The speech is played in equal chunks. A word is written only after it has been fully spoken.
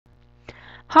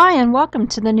Hi, and welcome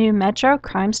to the new Metro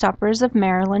Crime Stoppers of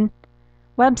Maryland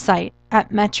website at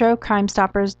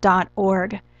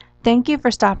metrocrimestoppers.org. Thank you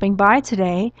for stopping by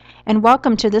today, and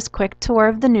welcome to this quick tour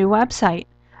of the new website.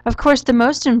 Of course, the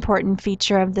most important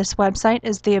feature of this website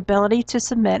is the ability to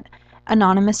submit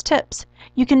anonymous tips.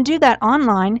 You can do that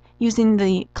online using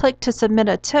the Click to Submit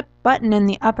a Tip button in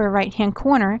the upper right-hand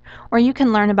corner, or you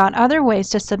can learn about other ways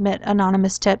to submit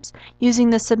anonymous tips using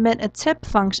the Submit a Tip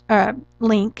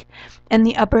link in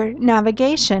the upper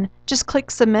navigation. Just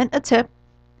click Submit a Tip,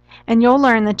 and you'll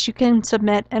learn that you can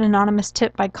submit an anonymous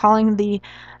tip by calling the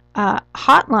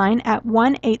hotline at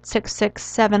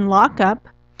 1-866-7-LOCK-UP,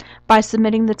 by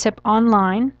submitting the tip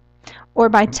online, or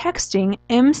by texting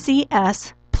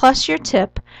MCS plus your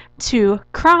tip to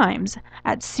CRIMES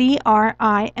at CRIMES.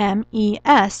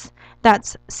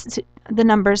 That's the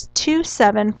numbers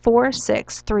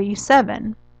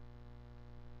 274637.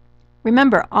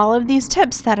 Remember, all of these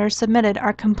tips that are submitted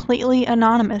are completely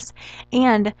anonymous,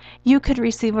 and you could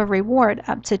receive a reward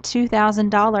up to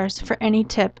 $2,000 for any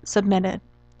tip submitted.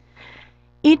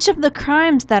 Each of the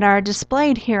crimes that are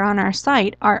displayed here on our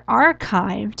site are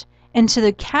archived into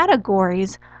the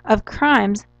categories of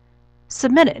crimes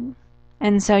submitted.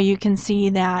 And so you can see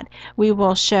that we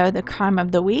will show the crime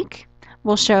of the week,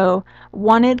 we'll show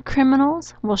wanted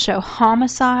criminals, we'll show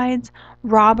homicides,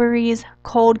 robberies,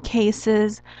 cold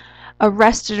cases,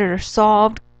 arrested or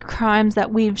solved crimes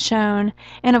that we've shown,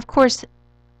 and of course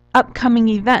upcoming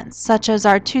events such as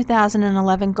our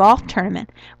 2011 golf tournament,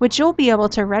 which you'll be able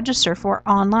to register for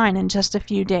online in just a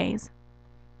few days.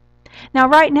 Now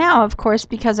right now, of course,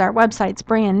 because our website's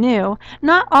brand new,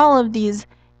 not all of these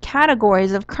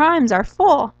categories of crimes are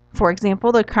full. For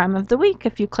example, the crime of the week,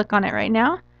 if you click on it right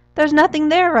now, there's nothing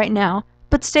there right now.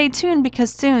 But stay tuned,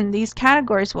 because soon these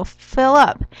categories will fill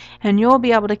up and you'll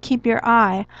be able to keep your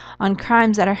eye on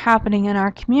crimes that are happening in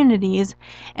our communities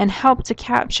and help to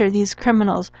capture these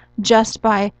criminals just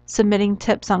by submitting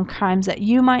tips on crimes that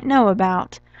you might know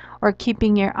about, or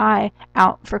keeping your eye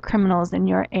out for criminals in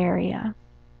your area.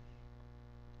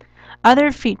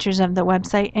 Other features of the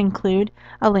website include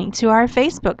a link to our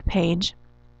Facebook page.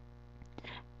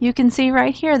 You can see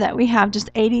right here that we have just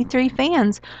 83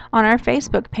 fans on our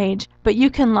Facebook page, but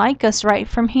you can like us right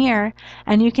from here,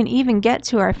 and you can even get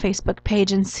to our Facebook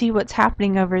page and see what's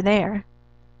happening over there.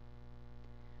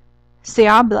 Se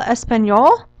habla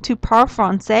español? Tu parles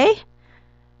français?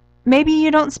 Maybe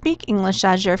you don't speak English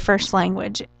as your first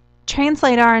language.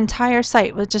 Translate our entire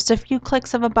site with just a few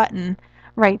clicks of a button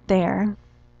right there.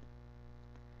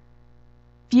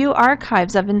 View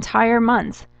archives of entire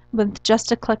months with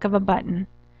just a click of a button,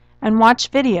 and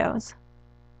watch videos.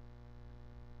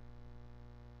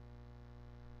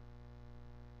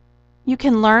 You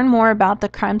can learn more about the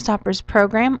Crime Stoppers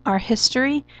program, our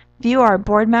history, view our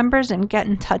board members and get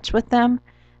in touch with them,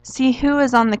 see who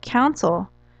is on the council,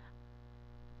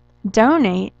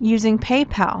 donate using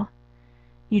PayPal.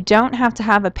 You don't have to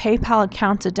have a PayPal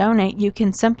account to donate. You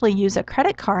can simply use a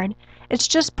credit card. It's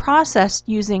just processed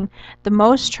using the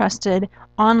most trusted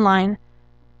online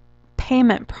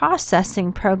payment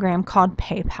processing program called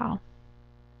PayPal.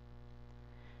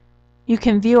 You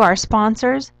can view our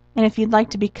sponsors, and if you'd like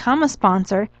to become a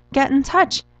sponsor, get in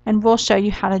touch and we'll show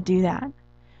you how to do that.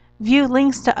 View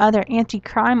links to other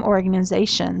anti-crime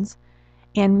organizations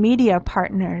and media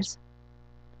partners,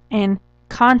 and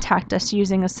contact us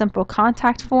using a simple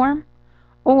contact form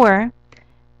or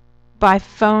by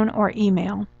phone or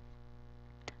email.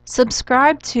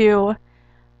 Subscribe to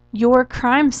Your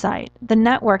Crime Site, the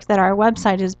network that our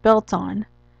website is built on.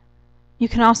 You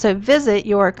can also visit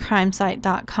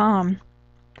yourcrimesite.com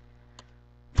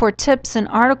for tips and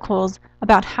articles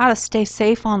about how to stay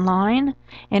safe online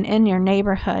and in your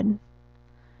neighborhood.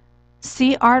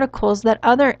 See articles that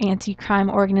other anti-crime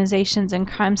organizations and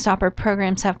Crime Stopper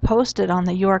programs have posted on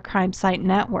the Your Crime Site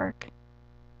network.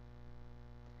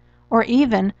 Or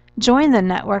even join the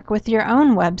network with your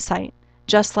own website,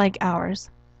 just like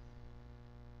ours.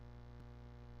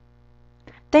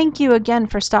 Thank you again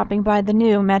for stopping by the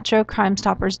new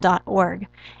metrocrimestoppers.org.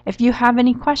 If you have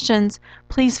any questions,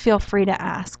 please feel free to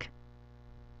ask.